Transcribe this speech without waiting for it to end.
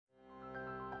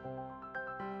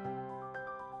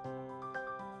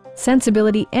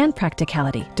sensibility, and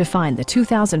practicality define the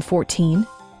 2014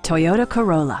 Toyota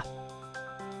Corolla.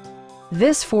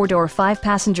 This four-door,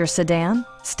 five-passenger sedan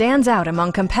stands out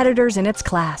among competitors in its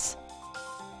class.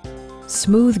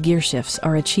 Smooth gear shifts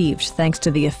are achieved thanks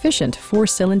to the efficient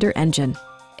four-cylinder engine.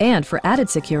 And for added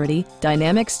security,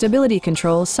 dynamic stability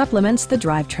control supplements the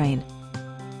drivetrain.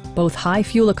 Both high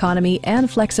fuel economy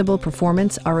and flexible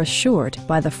performance are assured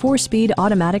by the four-speed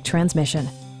automatic transmission.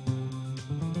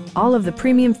 All of the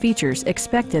premium features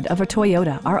expected of a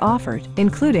Toyota are offered,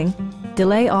 including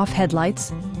delay-off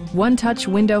headlights, one-touch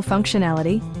window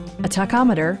functionality, a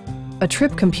tachometer, a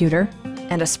trip computer,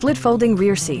 and a split-folding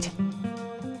rear seat.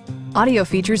 Audio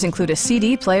features include a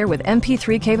CD player with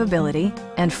MP3 capability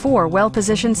and 4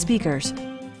 well-positioned speakers.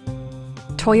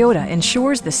 Toyota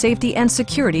ensures the safety and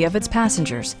security of its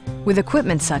passengers with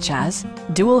equipment such as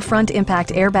dual front impact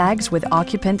airbags with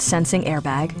occupant sensing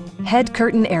airbag, head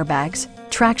curtain airbags,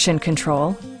 traction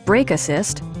control, brake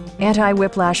assist,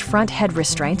 anti-whiplash front head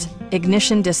restraints,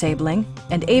 ignition disabling,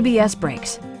 and ABS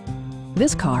brakes.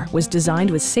 This car was designed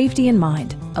with safety in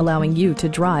mind, allowing you to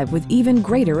drive with even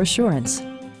greater assurance.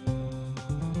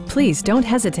 Please don't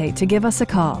hesitate to give us a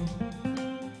call.